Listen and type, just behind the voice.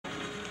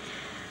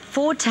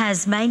4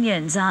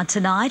 Tasmanians are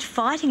tonight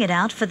fighting it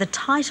out for the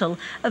title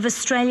of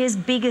Australia's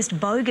biggest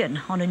bogan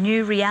on a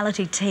new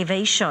reality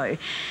TV show.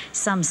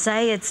 Some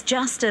say it's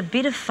just a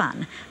bit of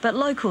fun, but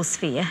locals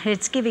fear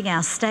it's giving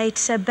our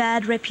state a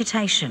bad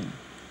reputation.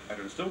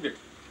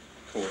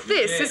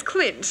 This is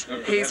Clint.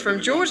 He's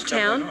from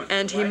Georgetown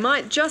and he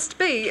might just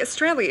be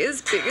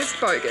Australia's biggest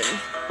bogan.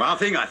 One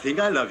thing, I think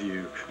I love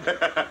you.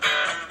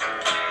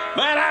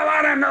 But I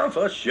want to know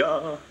for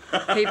sure.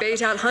 He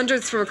beat out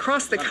hundreds from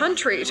across the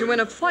country to win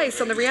a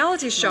place on the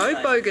reality show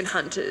Bogan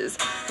Hunters,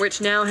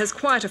 which now has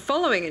quite a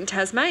following in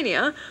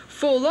Tasmania,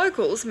 4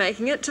 locals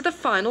making it to the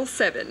final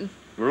 7.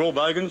 We're all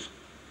bogans,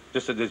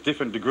 just that there's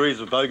different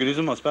degrees of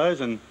boganism, I suppose.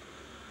 And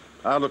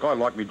look, I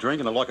like me drink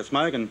and I like to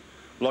smoke and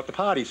I like to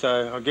party,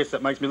 so I guess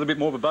that makes me a little bit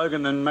more of a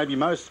bogan than maybe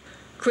most.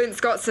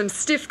 Clint's got some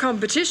stiff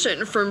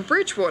competition from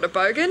Bridgewater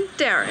bogan,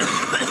 Darren.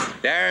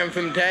 Darren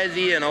from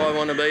Tassie, and I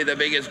want to be the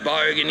biggest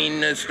bogan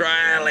in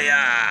Australia.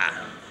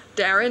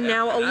 Darren,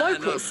 now a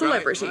local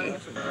celebrity.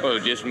 Well,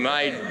 just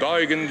made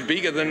bogans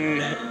bigger than,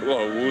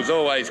 well, was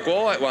always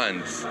quiet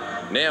ones.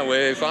 Now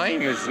we're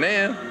famous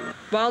now.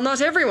 While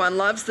not everyone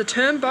loves the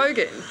term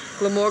bogan,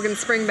 Glamorgan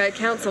Spring Bay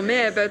Council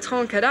Mayor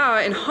Bertrand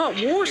Cadar in hot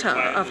water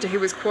after he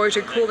was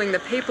quoted calling the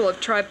people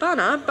of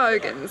Tribunna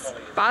bogans.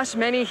 But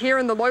many here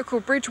in the local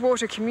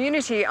Bridgewater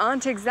community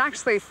aren't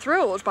exactly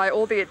thrilled by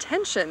all the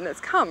attention that's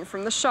come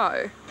from the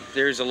show.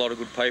 There is a lot of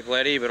good people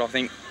out here, but I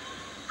think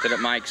that it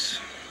makes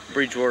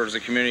Bridgewater as a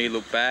community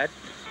look bad.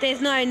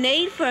 There's no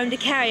need for them to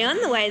carry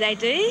on the way they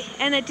do,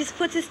 and it just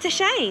puts us to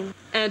shame.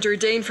 Andrew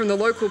Dean from the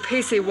local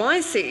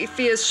PCYC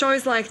fears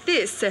shows like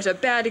this set a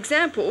bad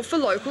example for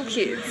local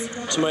kids.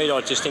 To me,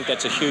 I just think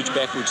that's a huge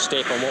backward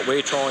step on what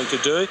we're trying to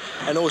do,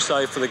 and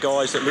also for the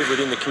guys that live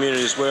within the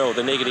community as well,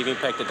 the negative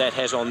impact that that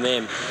has on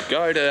them.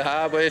 Go to a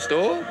hardware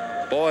store,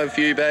 buy a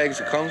few bags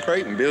of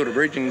concrete and build a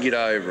bridge and get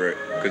over it,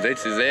 because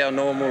this is our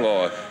normal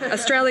life.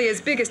 Australia's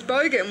biggest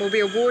bogan will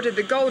be awarded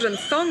the Golden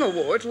Thong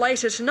Award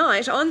later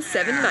tonight on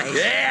 7 May.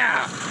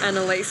 Yeah!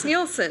 Annalise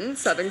Nielsen,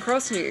 Southern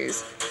Cross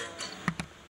News.